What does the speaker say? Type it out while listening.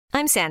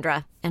I'm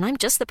Sandra, and I'm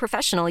just the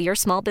professional your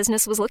small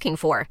business was looking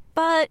for.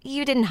 But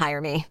you didn't hire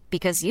me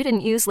because you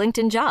didn't use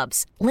LinkedIn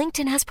Jobs.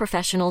 LinkedIn has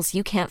professionals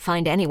you can't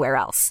find anywhere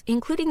else,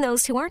 including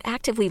those who aren't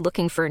actively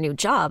looking for a new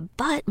job,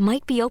 but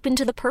might be open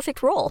to the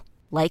perfect role,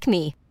 like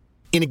me.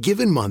 In a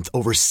given month,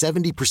 over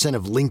 70%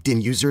 of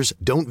LinkedIn users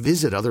don't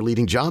visit other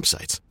leading job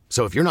sites.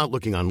 So if you're not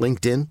looking on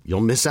LinkedIn,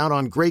 you'll miss out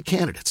on great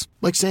candidates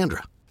like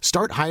Sandra.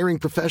 Start hiring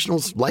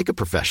professionals like a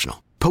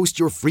professional. Post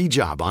your free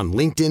job on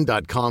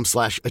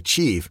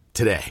linkedin.com/achieve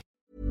today.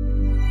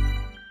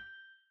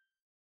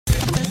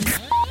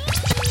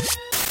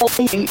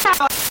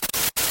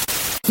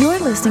 You're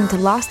listening to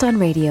Lost on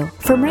Radio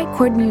from Right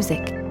Chord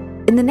Music.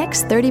 In the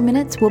next 30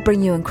 minutes, we'll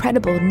bring you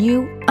incredible,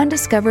 new,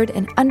 undiscovered,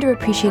 and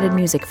underappreciated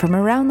music from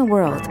around the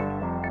world.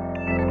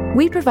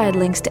 We provide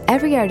links to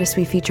every artist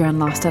we feature on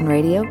Lost on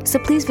Radio, so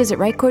please visit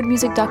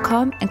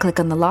rightchordmusic.com and click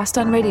on the Lost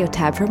on Radio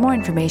tab for more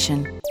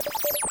information.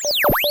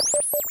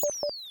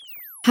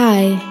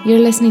 Hi, you're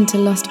listening to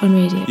Lost on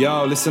Radio.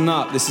 Yo, listen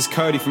up. This is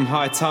Cody from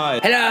High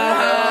Tide. Hello!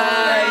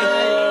 Hi!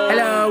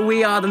 Hello,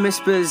 we are the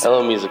Mispers.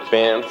 Hello, music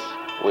fans.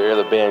 We're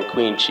the band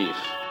Queen Chief.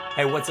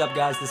 Hey, what's up,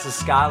 guys? This is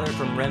Skylar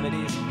from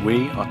Remedies.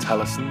 We are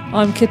Taliesin.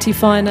 I'm Kitty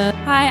Finer.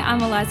 Hi,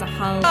 I'm Eliza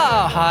Hull.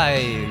 Oh, hi.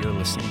 You're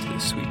listening to the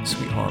sweet,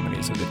 sweet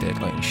harmonies of the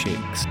Deadline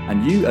Shakes.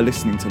 And you are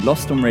listening to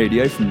Lost on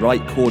Radio from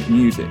Right Chord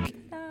Music. Is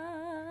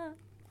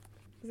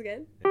it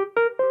good?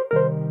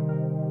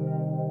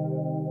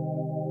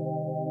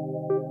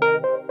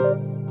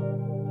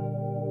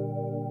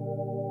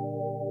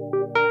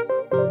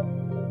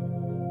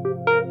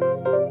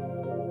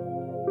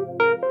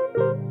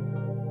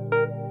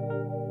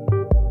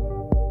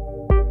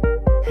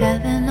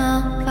 Heaven,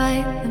 I'll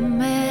fight the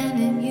man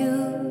in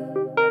you.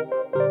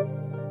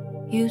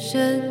 You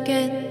should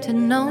get to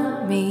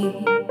know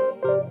me.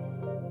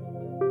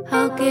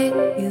 I'll get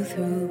you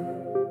through.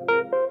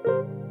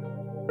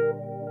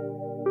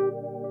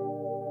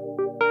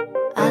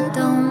 I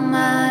don't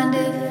mind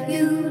if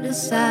you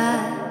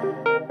decide.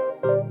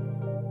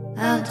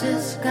 I've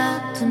just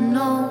got to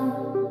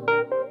know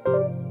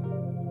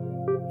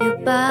you're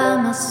by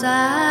my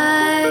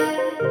side.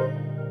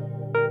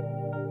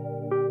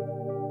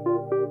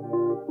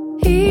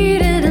 He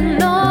didn't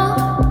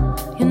know,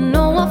 you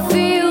know I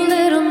feel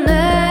it'll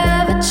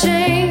never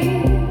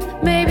change.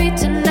 Maybe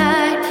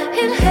tonight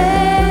in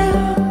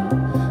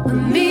hell with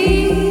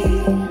me.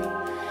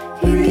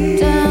 You get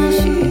down,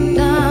 she get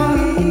down,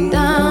 get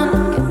down,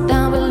 get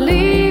down.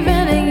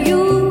 Believing in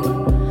you,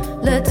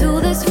 led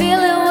to this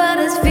feeling where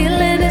this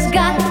feeling has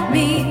got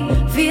me.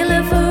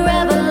 Feeling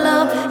forever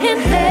love in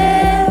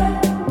hell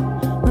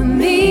with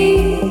me.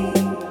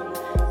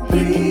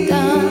 You get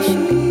down, she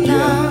get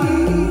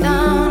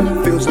down.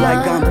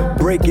 Like I'm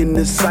breaking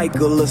the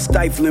cycle of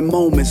stifling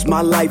moments.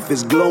 My life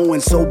is glowing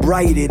so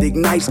bright it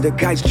ignites the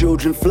kites.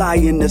 Children fly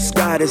in the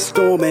sky that's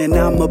storming.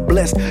 I'm a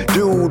blessed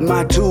dude.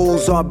 My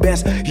tools are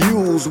best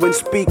used when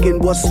speaking.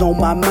 What's on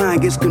my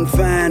mind gets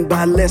confined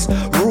by less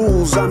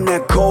rules. I'm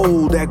that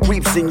cold that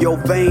creeps in your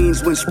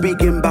veins when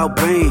speaking about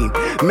pain.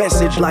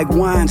 Message like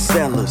wine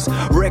cellars,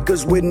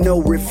 records with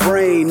no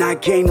refrain. I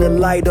came to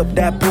light up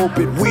that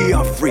pulpit. We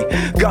are free.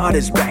 God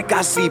is back.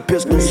 I see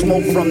pistol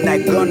smoke from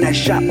that gun that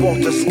shot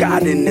Walter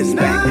Scott in his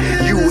back.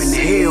 You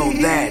inhale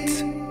that.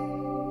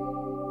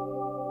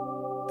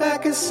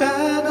 Back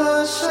inside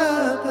or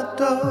shut the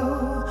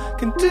door.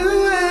 Can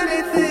do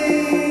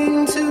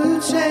anything to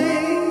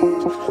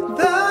change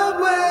the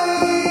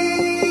way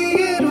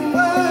it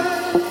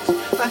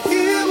works. I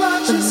hear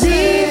what you say.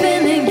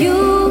 Believing in you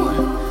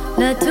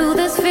led to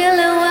this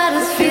feeling where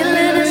this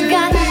feeling has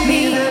got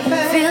me.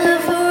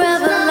 Feeling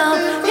forever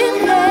love in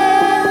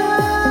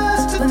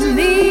hell with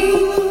me.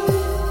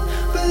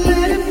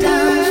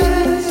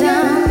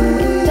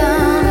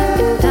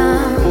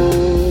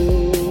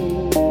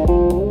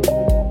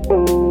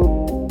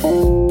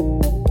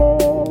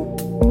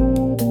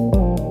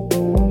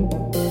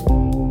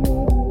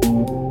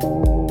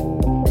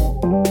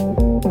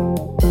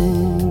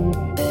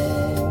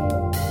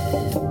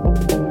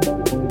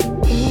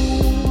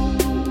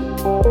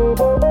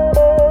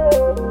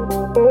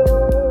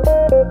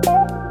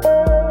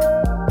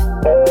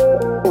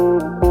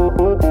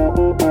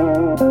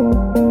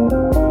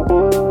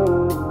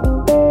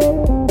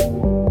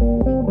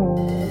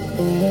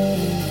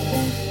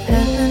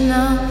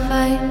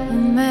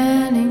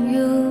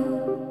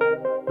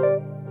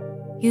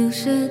 You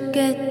should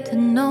get to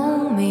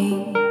know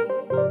me.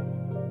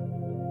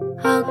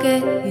 I'll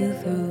get you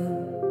through.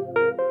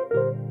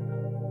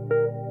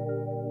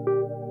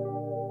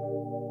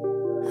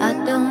 I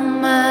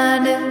don't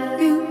mind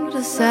if you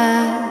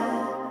decide.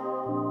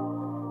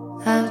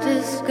 I've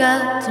just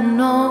got to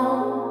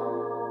know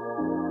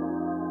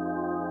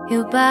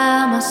you're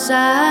by my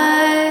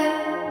side.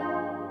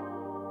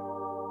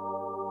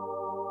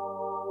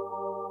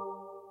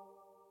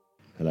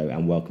 Hello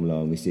and welcome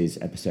along. This is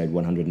episode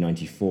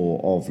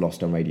 194 of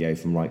Lost on Radio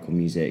from Right Chord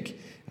Music,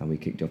 and we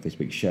kicked off this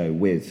week's show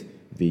with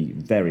the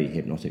very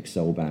hypnotic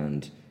soul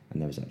band,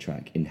 and there was that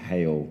track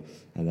Inhale,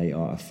 and they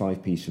are a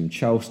five-piece from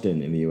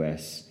Charleston in the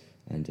US,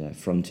 and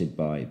fronted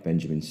by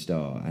Benjamin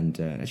Starr. And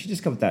I actually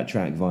discovered that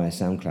track via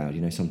SoundCloud.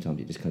 You know, sometimes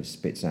it just kind of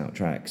spits out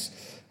tracks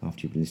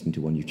after you've been listening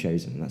to one you've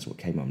chosen, and that's what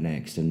came up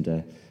next.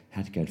 And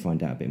had to go and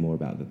find out a bit more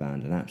about the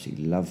band, and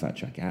absolutely love that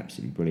track,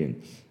 absolutely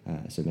brilliant.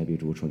 So maybe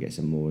we'll try and get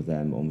some more of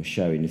them on the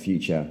show in the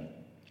future.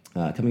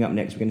 Coming up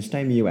next, we're going to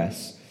stay in the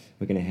US.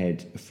 We're going to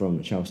head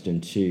from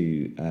Charleston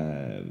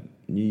to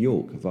New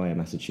York via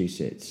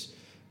Massachusetts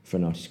for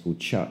an artist called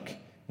Chuck,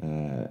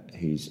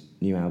 whose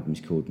new album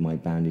is called My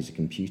Band is a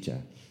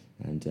Computer.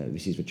 And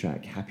this is the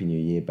track Happy New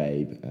Year,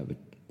 Babe,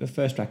 the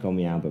first track on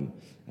the album,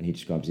 and he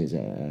describes it as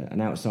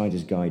an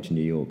outsider's guide to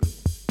New York.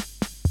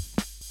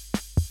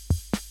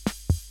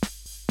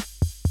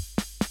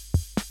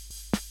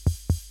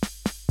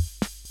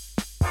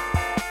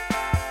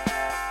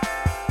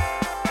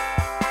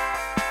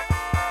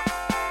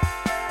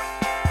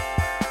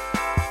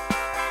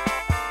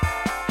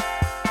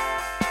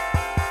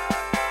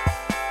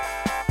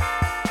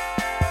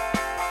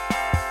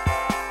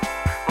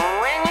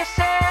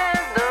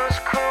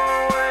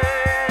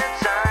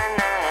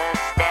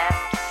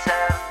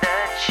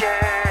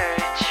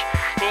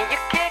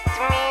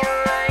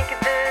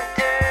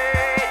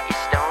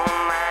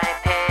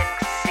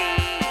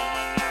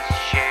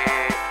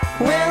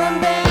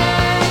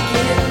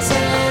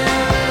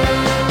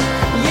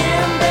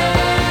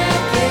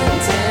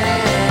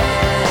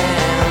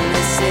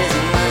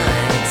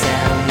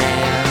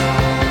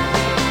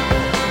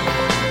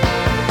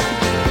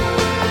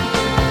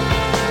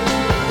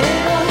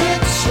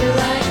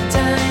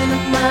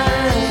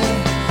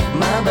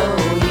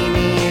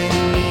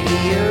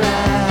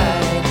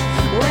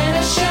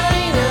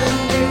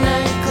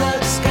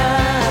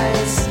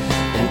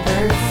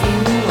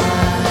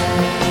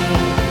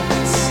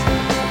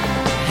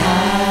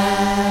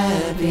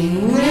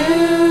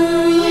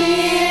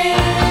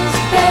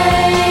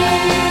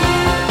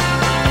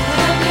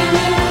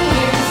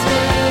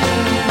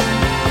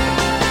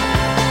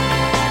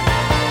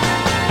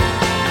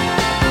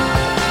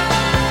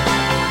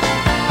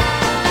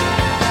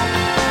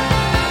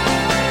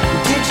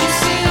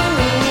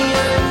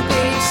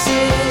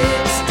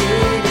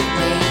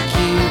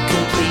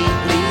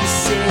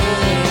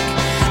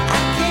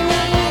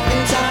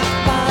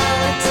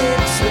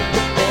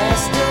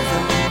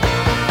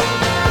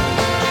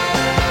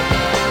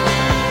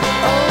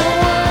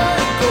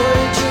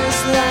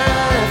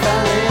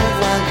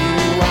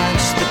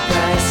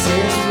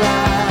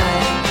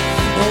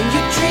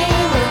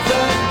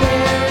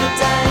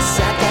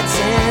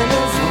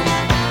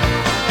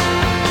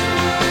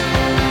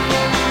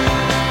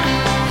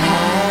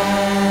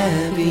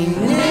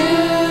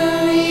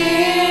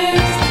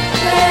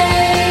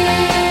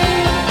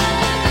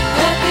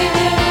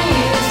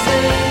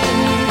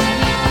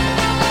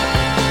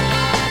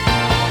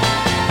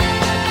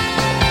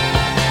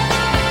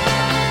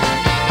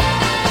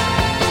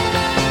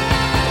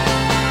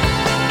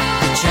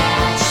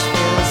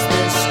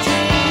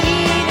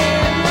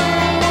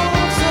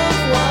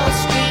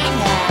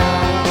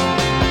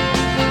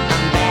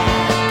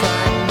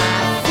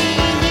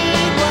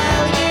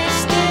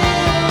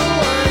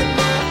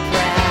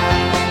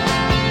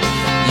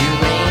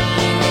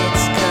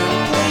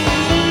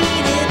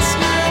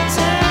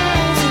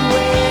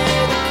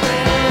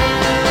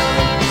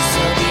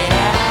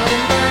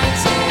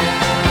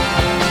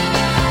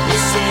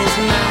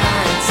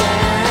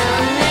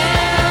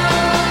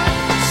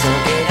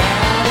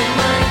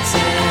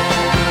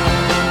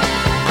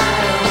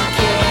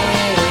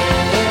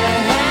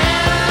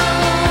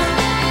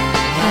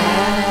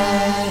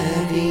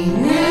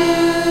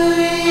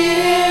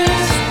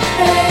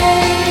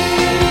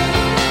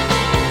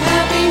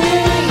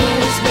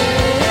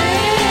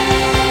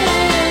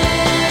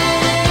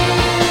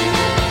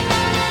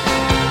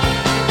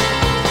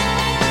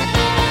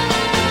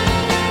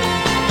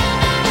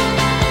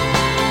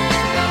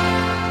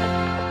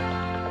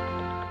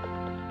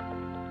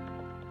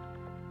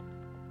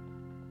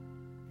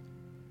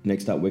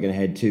 Next up, we're going to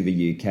head to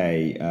the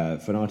UK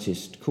for an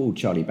artist called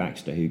Charlie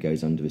Baxter, who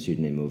goes under the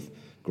pseudonym of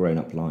Grown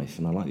Up Life.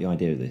 And I like the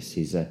idea of this.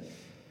 I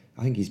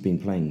think he's been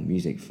playing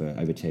music for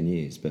over 10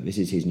 years, but this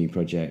is his new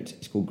project.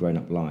 It's called Grown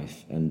Up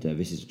Life, and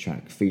this is a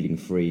track, Feeling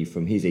Free,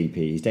 from his EP,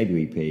 his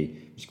debut EP,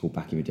 which is called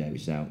Back in the Day,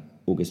 which is out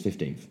August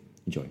 15th.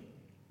 Enjoy.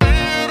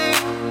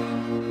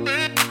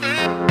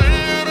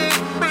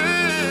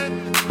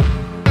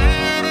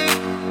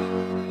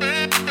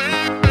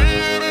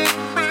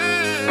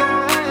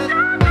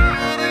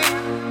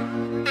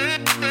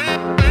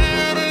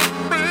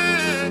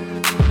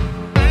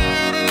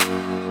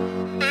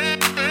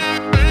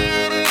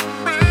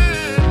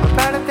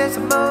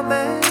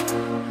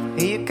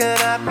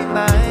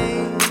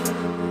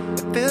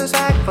 Feels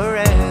like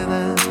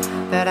forever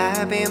that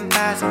I've been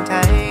passing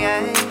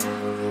time.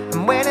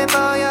 I'm waiting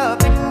for your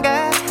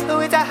finger,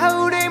 which are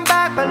holding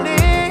back my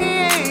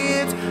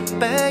lips.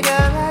 But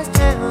your eyes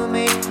tell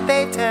me,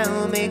 they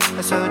tell me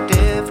I'm so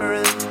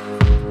different.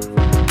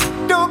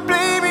 Don't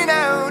blame me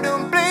now,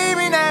 don't blame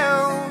me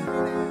now.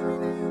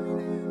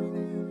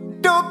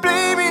 Don't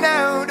blame me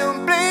now,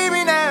 don't blame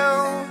me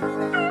now.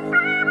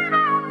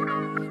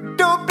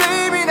 Don't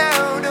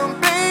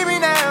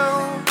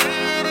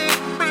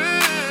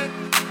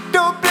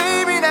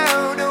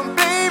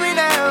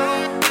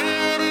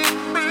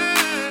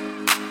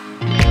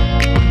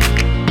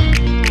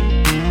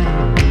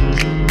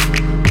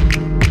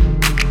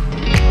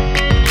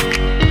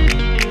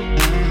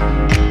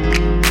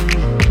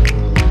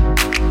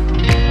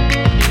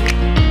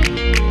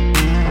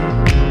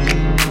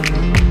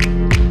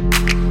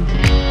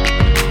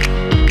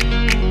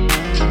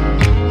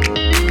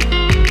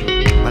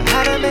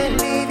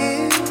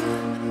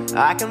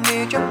don't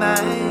need your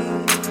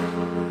mind.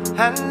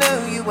 I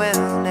know you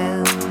well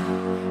now.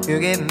 You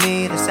give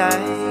me the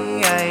sign.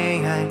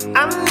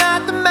 I'm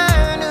not the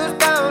man who's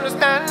gonna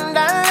stand and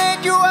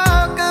let you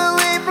walk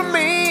away from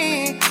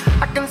me.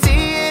 I can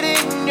see it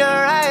in your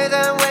eyes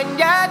and when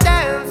you're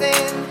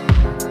dancing.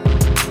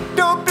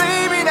 Don't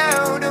play me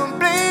now, don't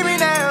play me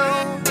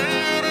now.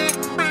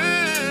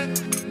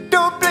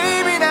 Don't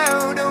play me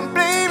now, don't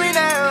play me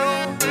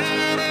now.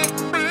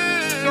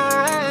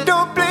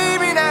 Don't play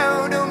me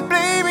now, don't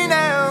play me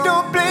now.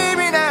 Don't play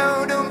me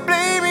now, don't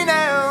play me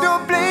now.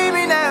 Don't play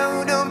me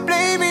now, don't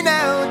play me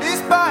now.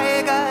 This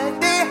boy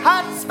got the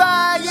hots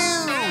for you.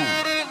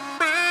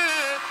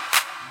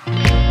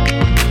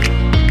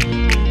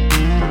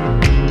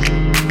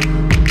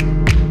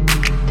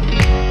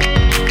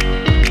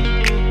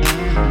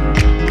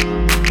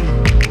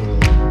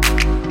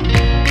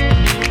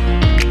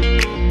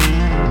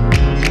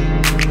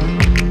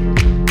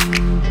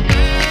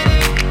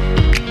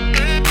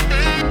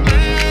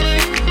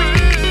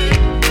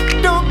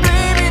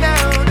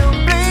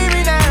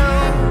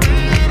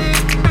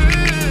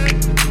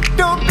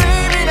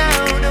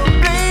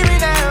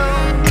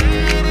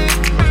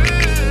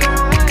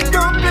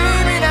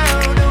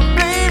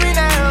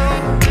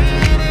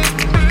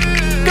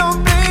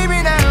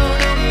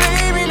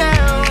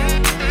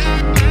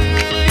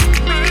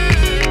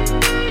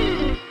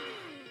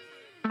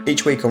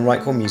 Each week on Right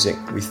Chord Music,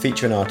 we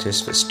feature an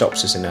artist that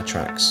stops us in our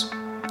tracks.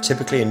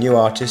 Typically a new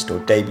artist or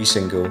debut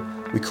single,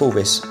 we call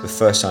this the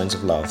first signs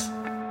of love.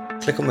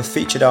 Click on the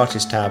Featured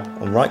Artist tab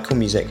on Right Chord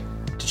Music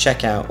to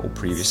check out all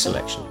previous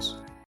selections.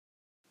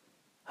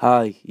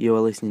 Hi, you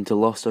are listening to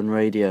Lost on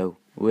Radio.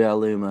 We are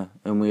Luma,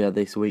 and we are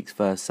this week's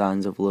first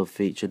Signs of Love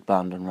featured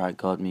band on Right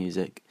Chord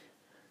Music.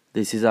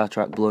 This is our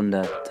track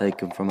Blunder,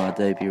 taken from our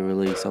debut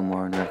release on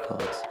Warren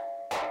Records.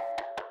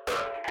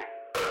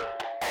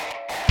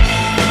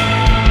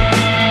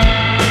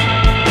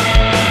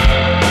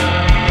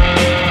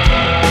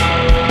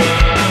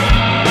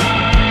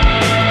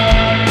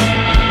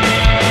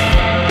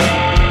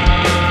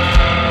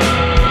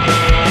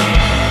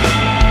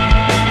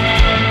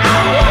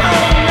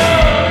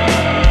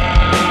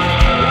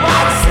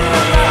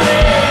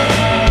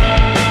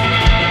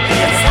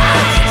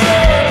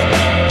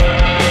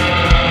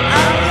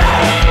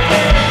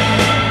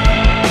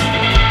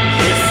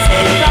 You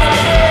say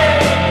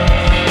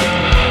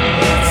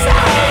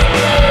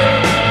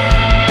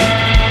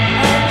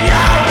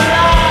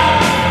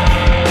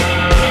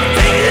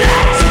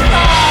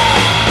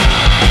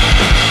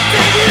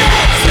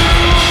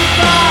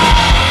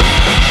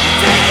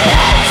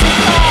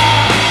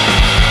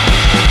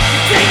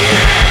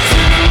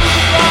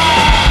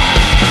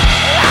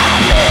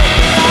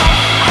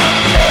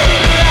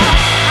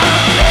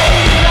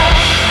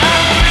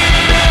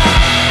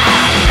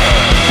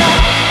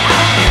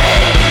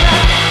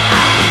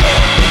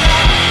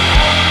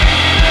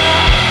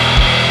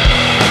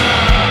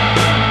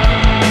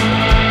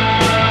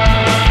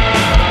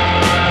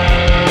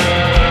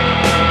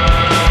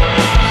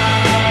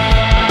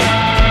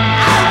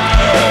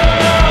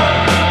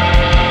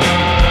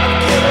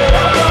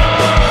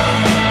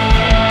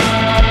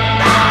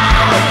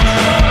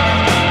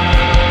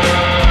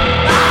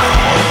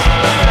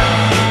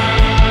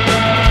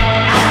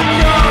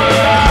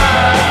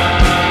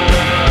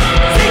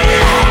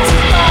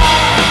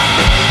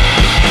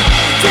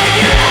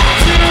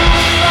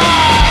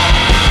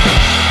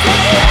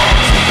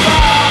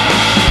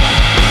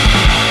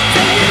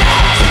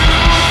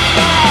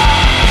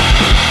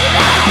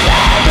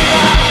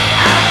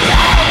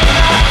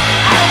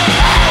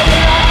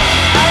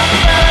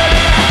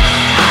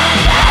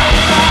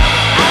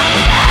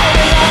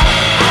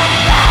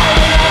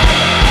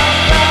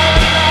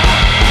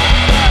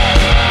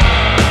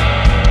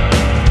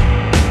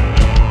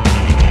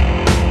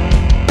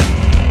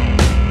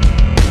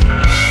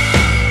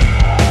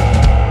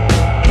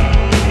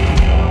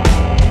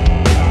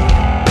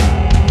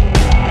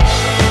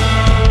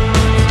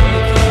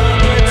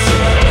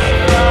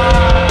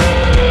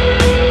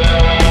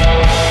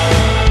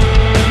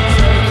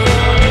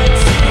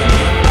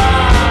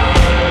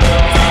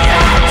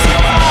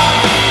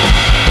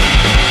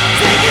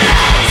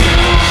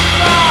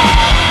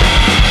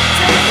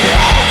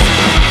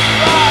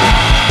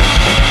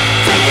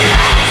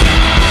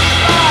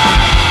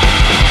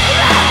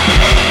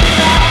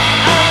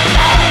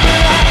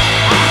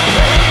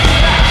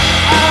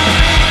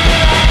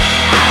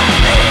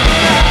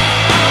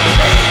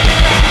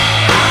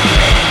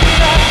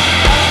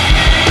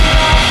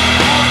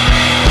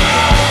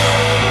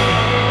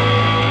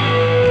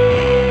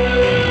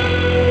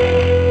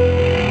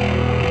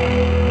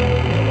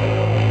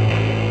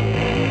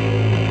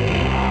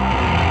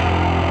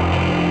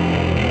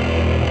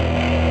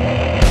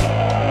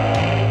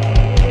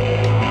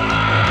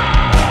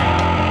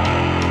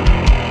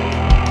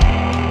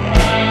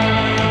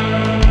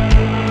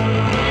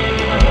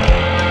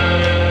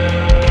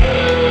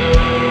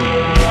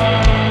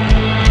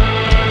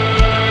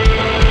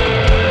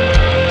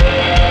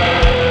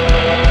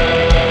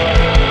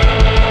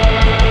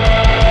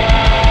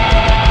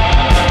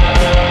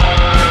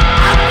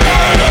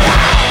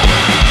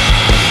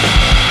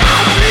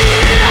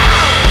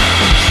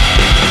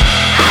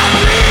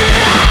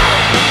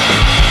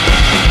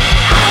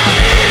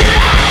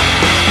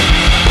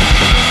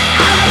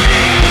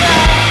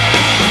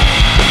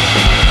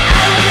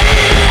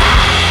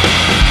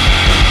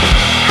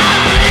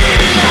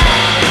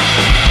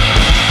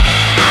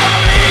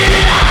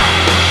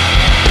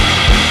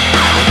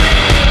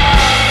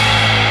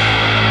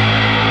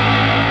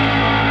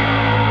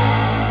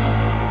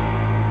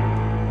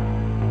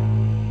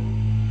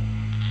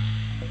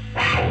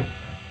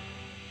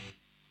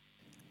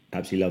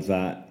absolutely love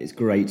that. It's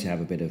great to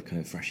have a bit of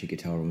kind of flashy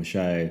guitar on the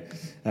show.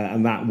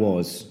 And that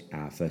was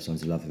our First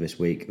Signs of Love for this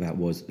week. That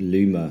was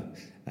Luma,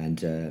 and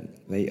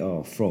they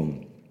are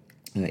from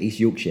East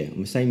Yorkshire,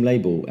 on the same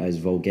label as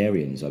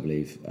Vulgarians, I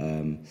believe.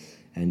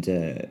 And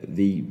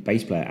the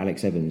bass player,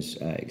 Alex Evans,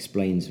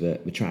 explains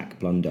the track,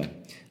 Blunder.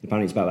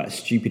 Apparently it's about that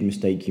stupid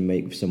mistake you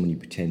make with someone you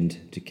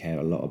pretend to care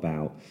a lot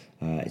about.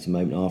 It's a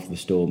moment after the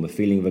storm, a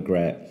feeling of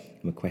regret,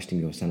 and a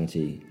questioning your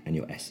sanity and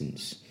your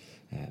essence.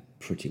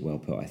 Pretty well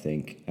put, I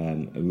think. A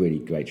really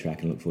great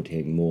track, and look forward to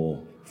hearing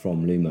more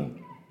from Luma.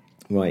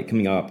 Right,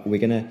 coming up, we're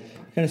going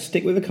to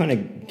stick with a kind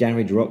of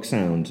garage rock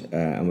sound,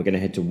 and we're going to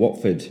head to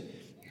Watford.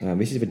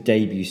 This is the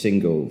debut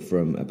single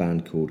from a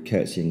band called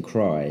Curtsy and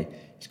Cry.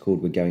 It's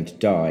called We're Going to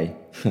Die.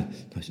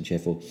 Nice and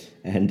cheerful.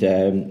 And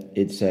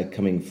it's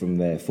coming from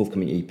their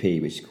forthcoming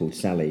EP, which is called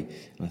Sally.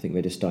 And I think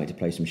they're just starting to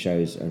play some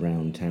shows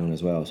around town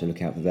as well, so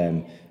look out for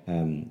them.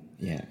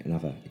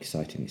 Another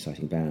exciting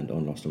band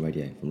on Lost on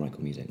Radio from Right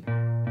Chord Music.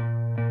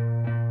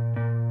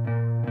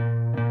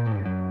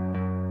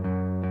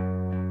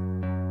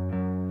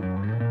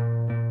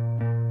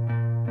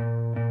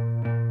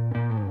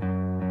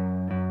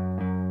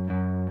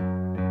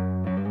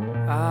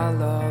 Our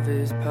love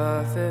is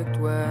perfect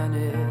when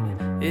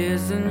it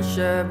isn't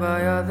shared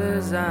by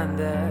others, and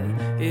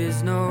there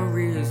is no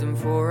reason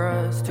for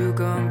us to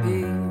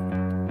compete.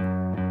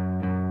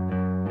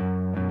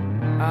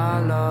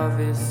 Our love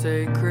is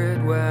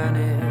sacred when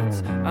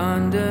it's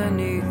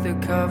underneath the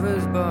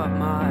covers, but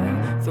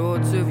my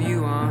thoughts of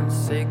you aren't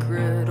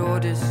sacred or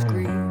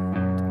discreet.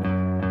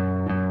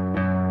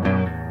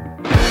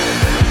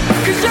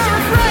 'Cause you're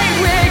afraid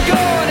we're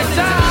gonna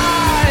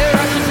die,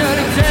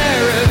 rationally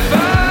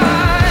terrified.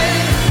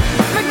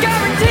 My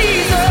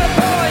guarantees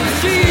upon your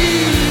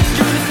cheeks,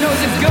 Judas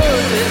knows it's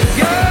good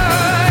disguise.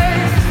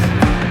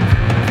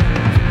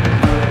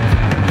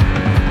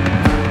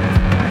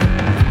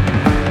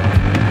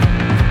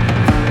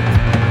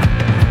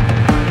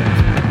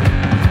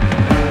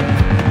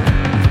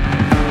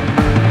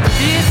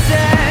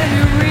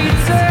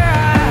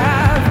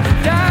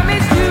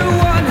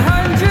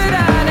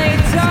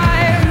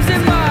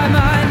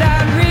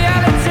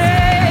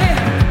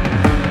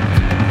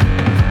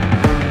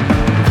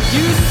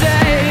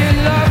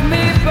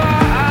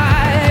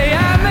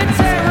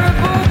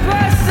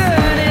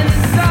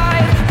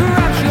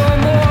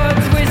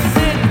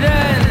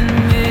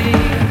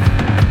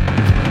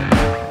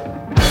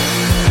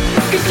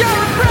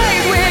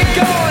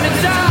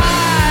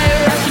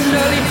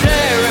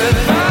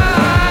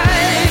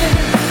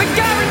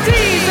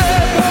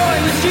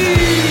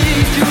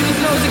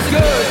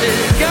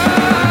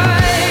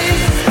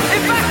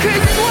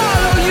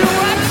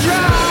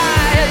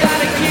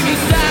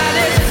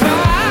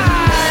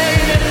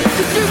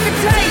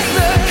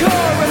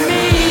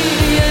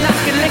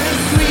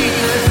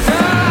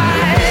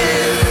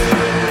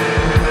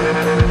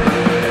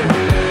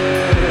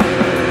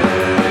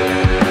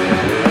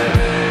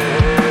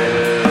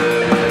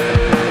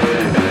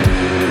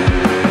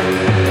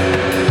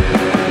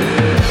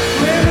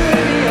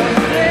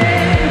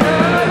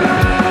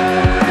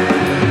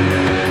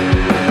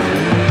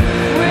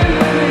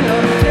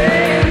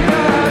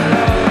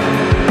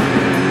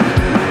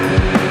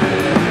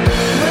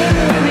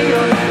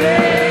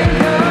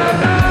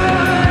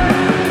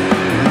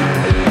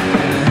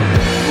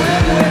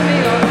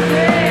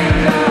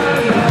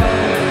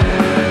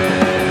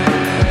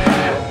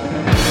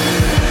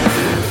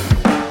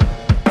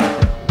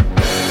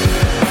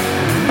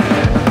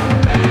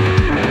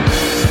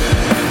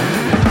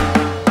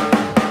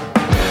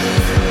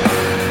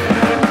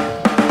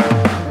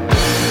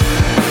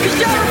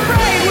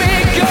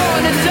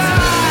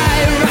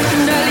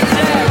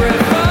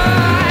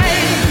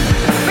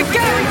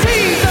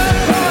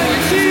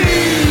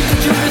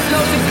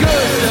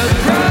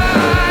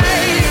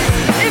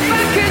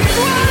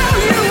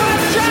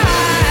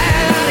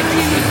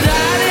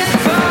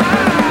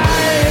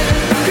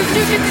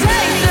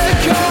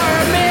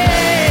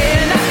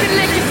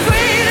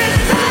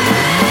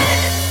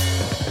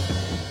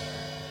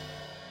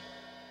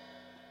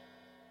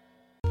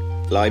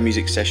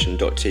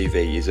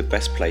 LiveMusicSession.tv is the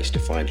best place to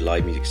find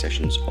live music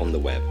sessions on the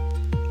web.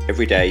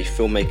 Every day,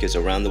 filmmakers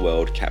around the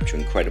world capture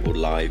incredible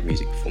live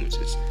music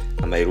performances,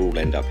 and they all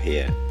end up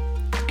here.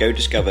 Go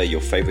discover your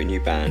favourite new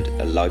band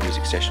at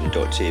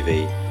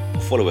LiveMusicSession.tv,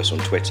 or follow us on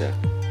Twitter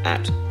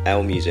at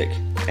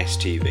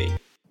LMusicSTV.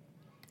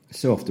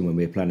 So often when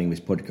we're planning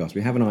this podcast,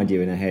 we have an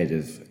idea in our head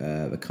of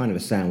the kind of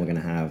a sound we're going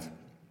to have,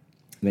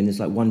 and then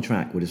there's like one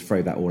track, we'll just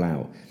throw that all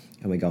out,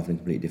 and we go off in a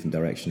completely different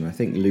direction. And I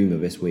think Luma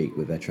this week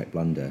with their track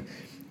Blunder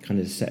kind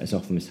of set us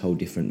off on this whole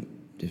different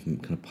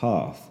kind of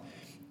path.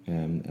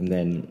 And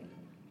then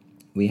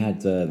we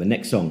had the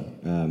next song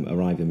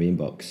arrive in the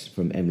inbox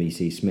from Emily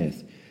C.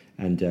 Smith,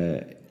 and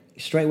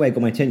straight away it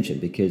got my attention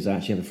because I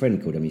actually have a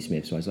friend called Emily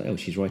Smith, so I was like, oh,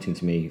 she's writing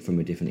to me from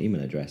a different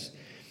email address.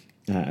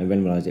 I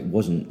then realised it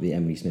wasn't the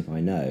Emily Smith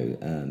I know,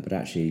 but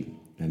actually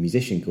a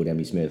musician called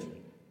Emily Smith,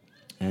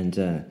 and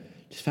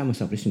just found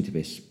myself listening to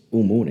this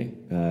all morning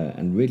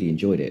and really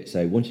enjoyed it.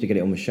 So wanted to get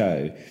it on the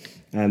show,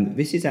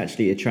 This is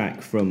actually a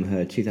track from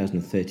her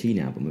 2013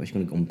 album. We've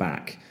actually gone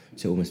back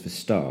to almost the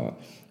start.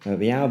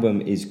 The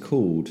album is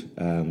called,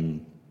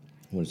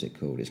 what is it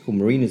called? It's called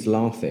Marina's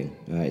Laughing.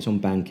 It's on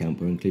Bandcamp.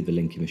 We'll include the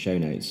link in the show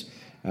notes.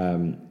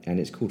 And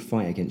it's called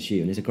Fight Against You.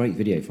 And there's a great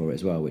video for it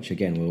as well, which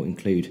again we'll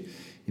include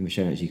in the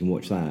show notes. You can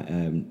watch that.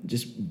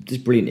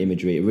 Just brilliant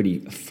imagery, a really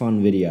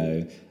fun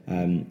video.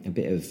 A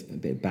bit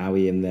of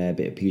Bowie in there, a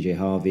bit of PJ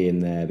Harvey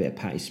in there, a bit of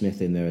Patti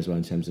Smith in there as well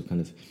in terms of kind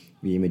of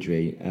the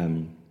imagery.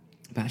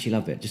 But I actually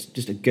love it.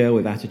 Just a girl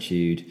with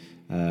attitude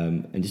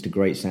and just a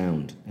great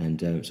sound.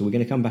 And so we're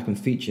going to come back and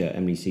feature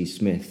Emily C.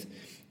 Smith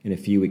in a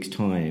few weeks'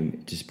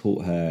 time to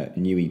support her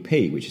new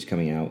EP, which is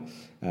coming out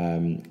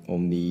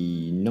on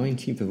the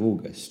 19th of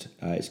August.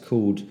 It's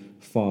called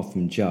Far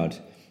From Judd.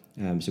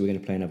 So we're going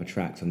to play another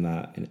track from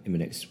that in the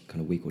next kind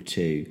of week or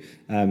two.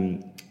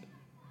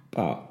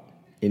 But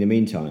in the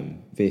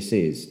meantime, this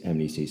is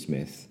Emily C.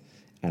 Smith,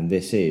 and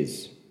this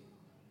is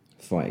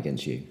Fight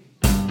Against You.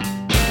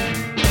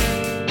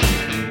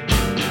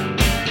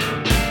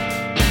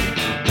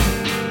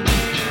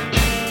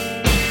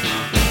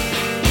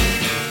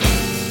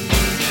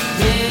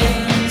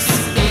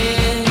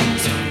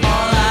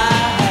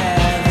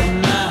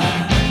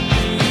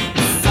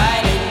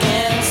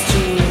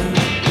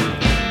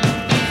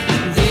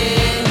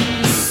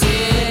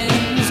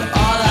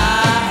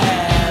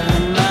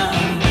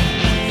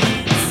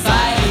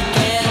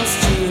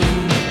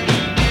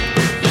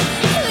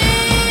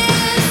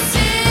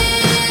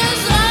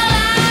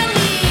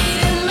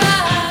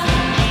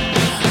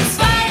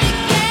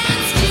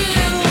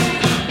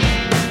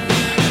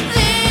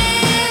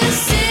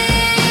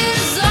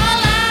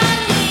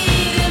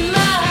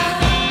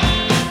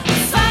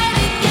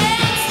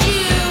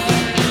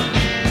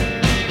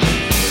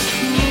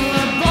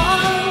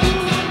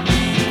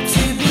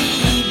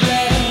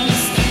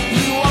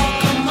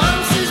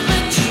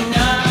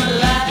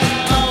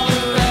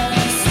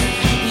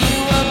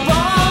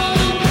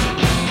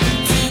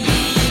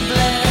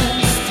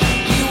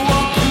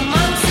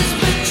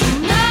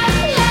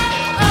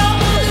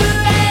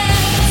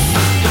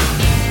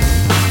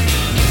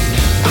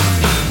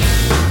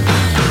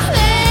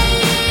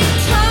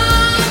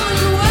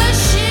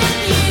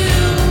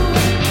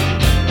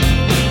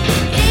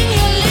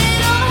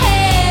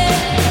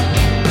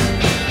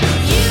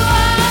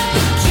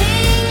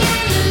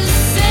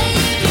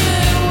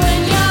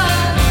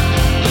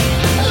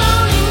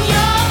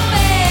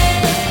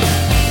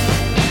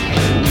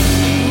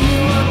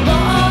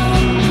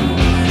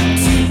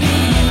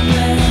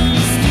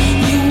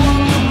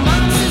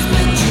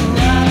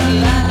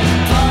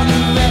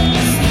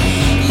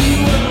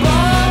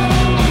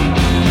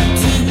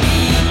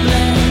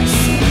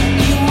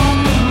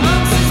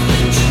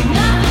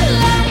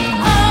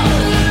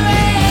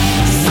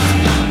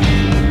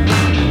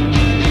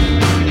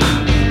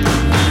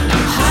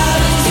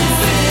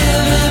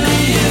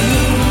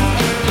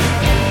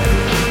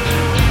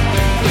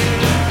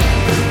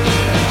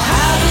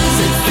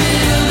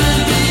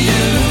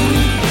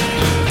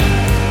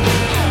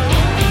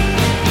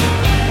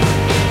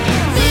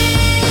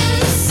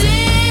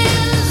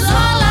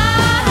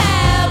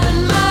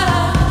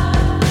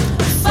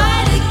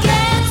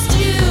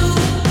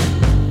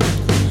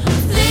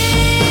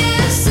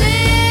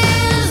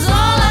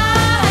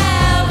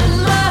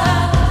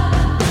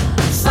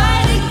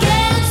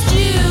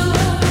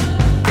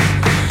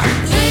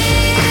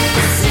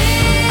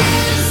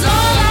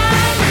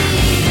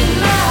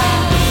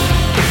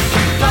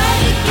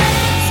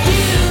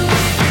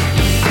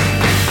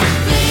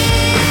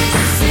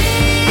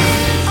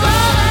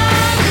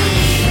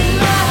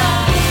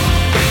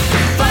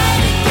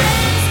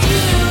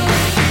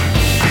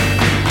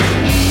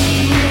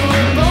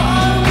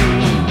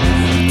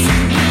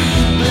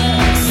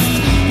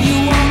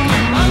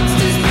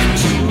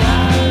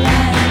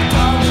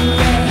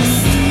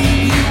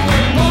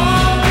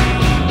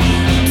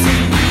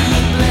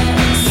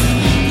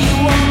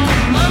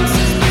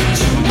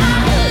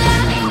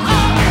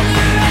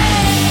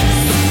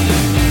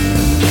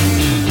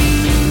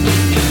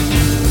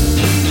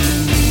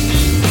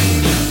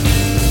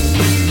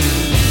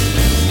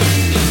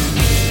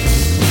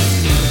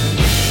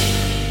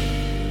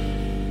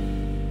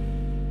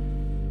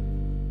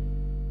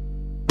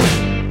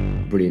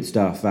 Brilliant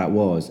stuff. That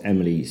was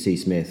Emily C.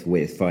 Smith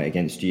with Fight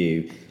Against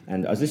You.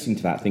 And I was listening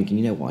to that thinking,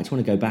 you know what, I just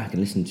want to go back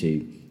and listen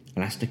to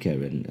Elastica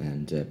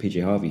and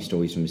PJ Harvey,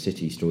 Stories from the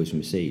City, Stories from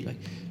the Sea. Like,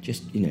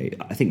 just, you know,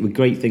 I think the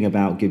great thing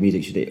about good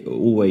music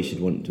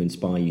should want to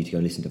inspire you to go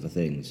and listen to other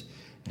things.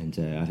 And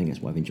I think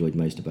that's what I've enjoyed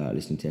most about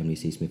listening to Emily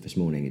C. Smith this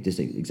morning. It does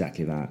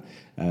exactly that.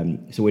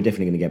 So we're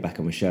definitely going to get back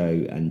on the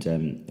show and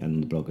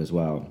on the blog as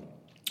well.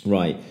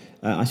 Right.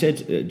 I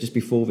said just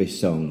before this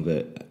song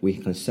that we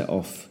kind of set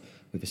off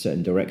with a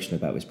certain direction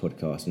about this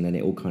podcast, and then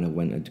it all kind of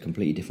went a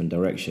completely different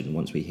direction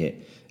once we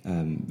hit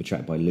the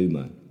track by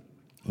Luma.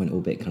 Went all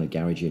a bit kind of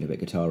garagey and a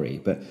bit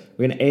guitar-y. But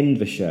we're going to end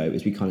the show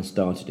as we kind of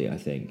started it, I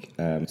think.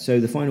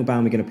 So the final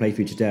band we're going to play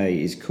for you today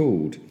is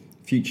called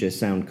Future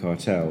Sound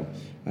Cartel,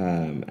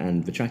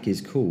 and the track is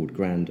called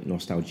Grand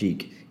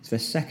Nostalgique. It's their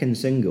second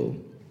single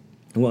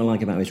And what I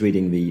like about it is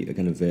reading the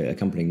kind of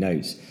accompanying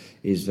notes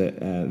is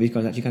that these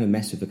guys actually kind of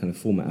mess with the kind of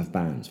format of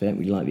bands. They don't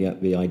really like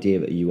the idea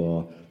that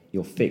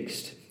you're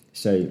fixed.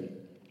 So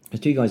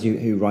there's two guys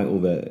who write all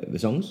the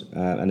songs,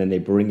 and then they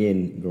bring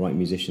in the right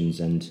musicians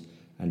and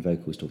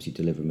vocals to obviously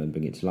deliver them and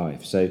bring it to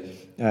life. So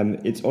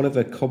it's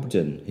Oliver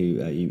Cobden, who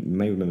you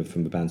may remember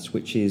from the band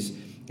Switches,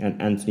 and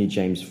Anthony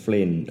James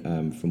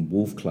Flynn from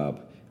Wolf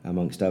Club,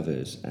 amongst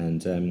others.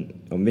 And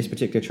on this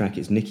particular track,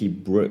 it's Nicky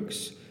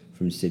Brooks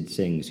from Sid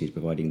Sings who's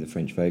providing the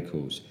French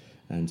vocals.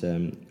 And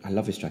I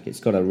love this track. It's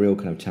got a real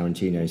kind of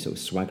Tarantino sort of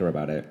swagger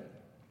about it.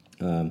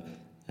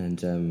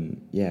 It's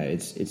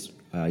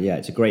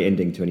a great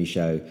ending to any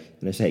show.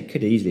 And I say it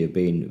could easily have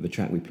been the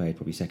track we played,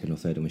 probably second or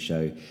third on the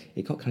show.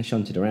 It got kind of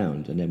shunted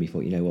around, and then we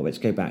thought, you know what, let's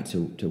go back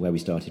to where we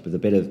started with a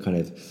bit of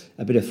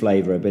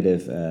flavour, a bit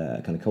of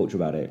kind of culture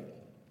about it.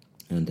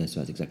 And so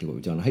that's exactly what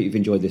we've done. I hope you've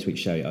enjoyed this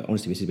week's show.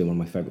 Honestly, this has been one of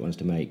my favourite ones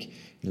to make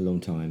in a long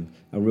time.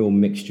 A real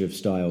mixture of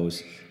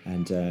styles.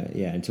 And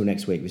until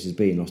next week, this has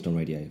been Lost on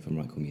Radio from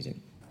Right Chord Music.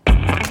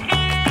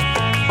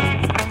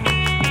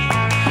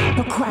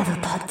 Pourquoi vous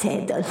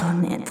portez de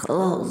lunettes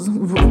roses,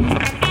 vous?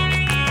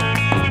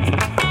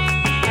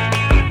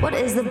 What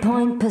is the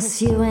point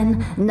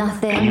pursuing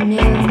nothing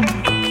new?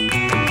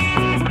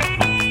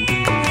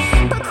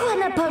 Pourquoi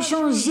ne pas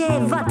changer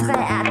votre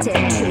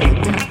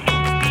attitude?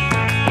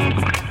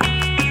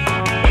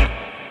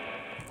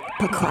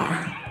 Pourquoi?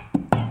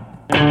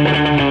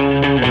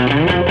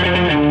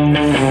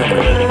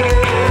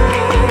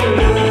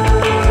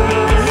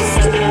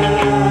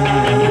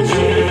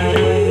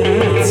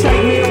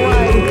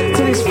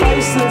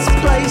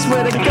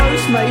 Where the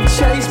ghost may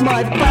chase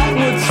my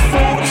backwards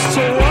thoughts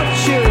to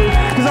watch you.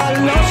 Cause I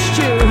lost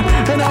you,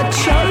 and I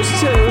chose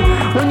to.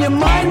 When your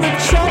mind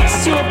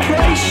retracts to a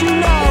place you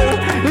know,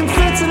 in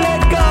fear to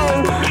let go.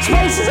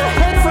 Spaces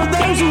ahead for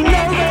those who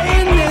know they're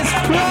in this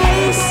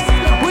place.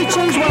 We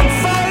choose one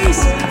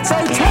face, so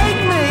take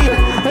me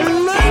and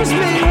lose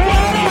me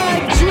while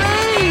I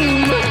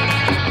dream.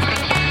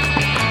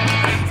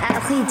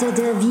 Arrête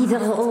de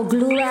vivre au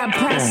gloire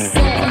passé.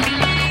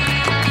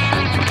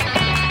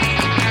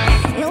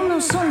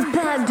 Sont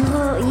pas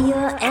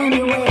glorieux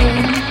anyway.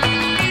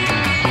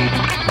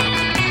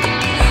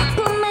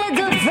 Pour mes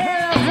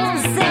devoirs vont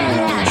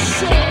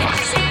s'arracher.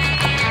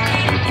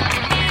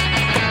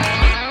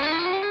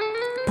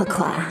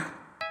 Pourquoi?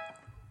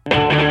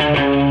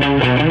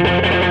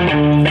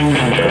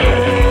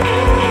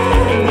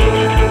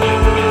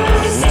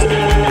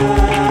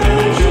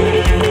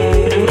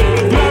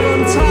 Blood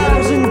on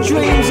tiles and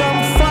dreams on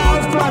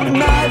files, blunt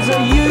knives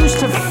are used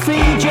to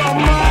feed your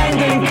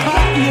mind and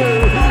cut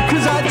you.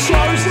 I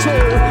chose to,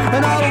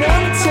 and I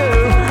want to.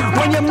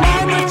 When your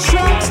mind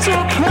retracts to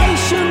a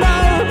place you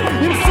know,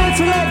 you're fit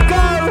to let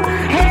go.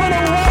 Heaven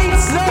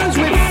awaits those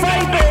with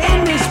faith that in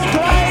this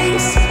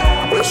place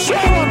we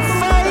share one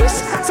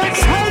face. So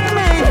take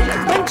me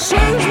and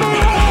choose me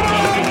while I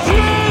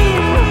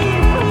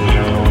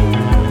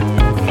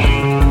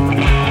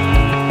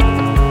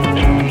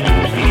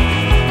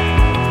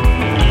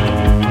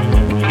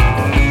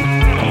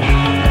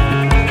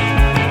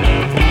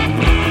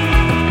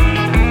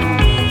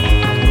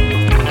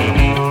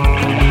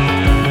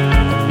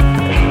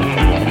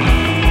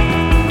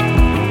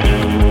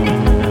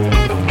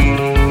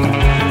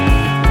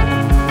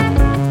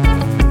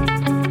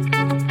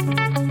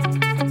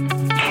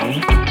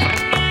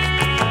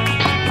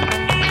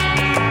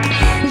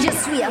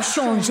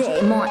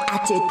changer mon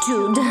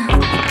attitude.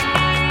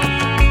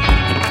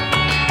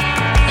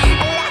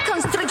 La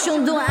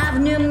construction d'un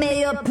avenir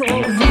meilleur pour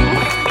vous.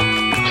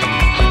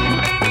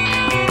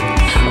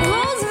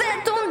 Rose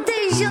vers ton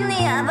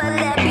déjeuner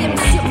avec l'abîme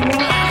sur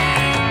moi.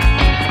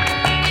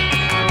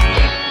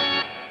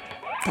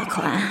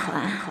 Pourquoi?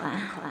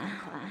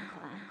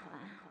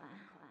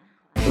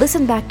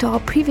 Listen back to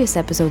all previous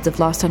episodes of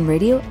Lost on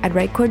Radio at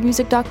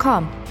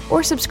rightchordmusic.com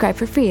or subscribe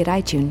for free at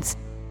iTunes.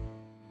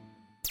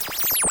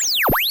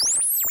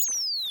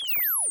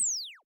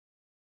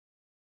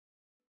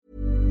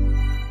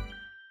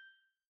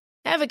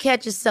 Ever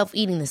catch yourself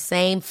eating the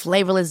same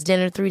flavorless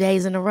dinner 3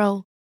 days in a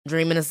row?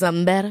 Dreaming of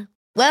something better?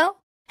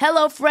 Well,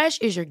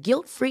 HelloFresh is your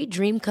guilt-free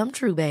dream come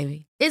true,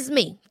 baby. It's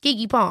me,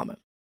 Keke Palmer.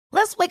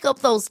 Let's wake up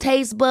those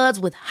taste buds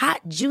with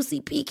hot, juicy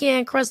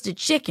pecan-crusted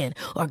chicken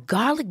or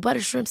garlic butter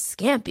shrimp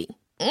scampi.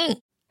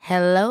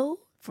 Hello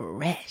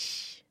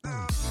Fresh.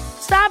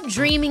 Stop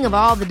dreaming of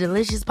all the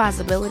delicious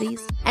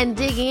possibilities and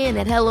dig in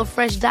at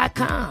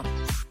HelloFresh.com.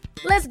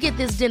 Let's get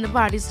this dinner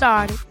party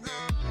started.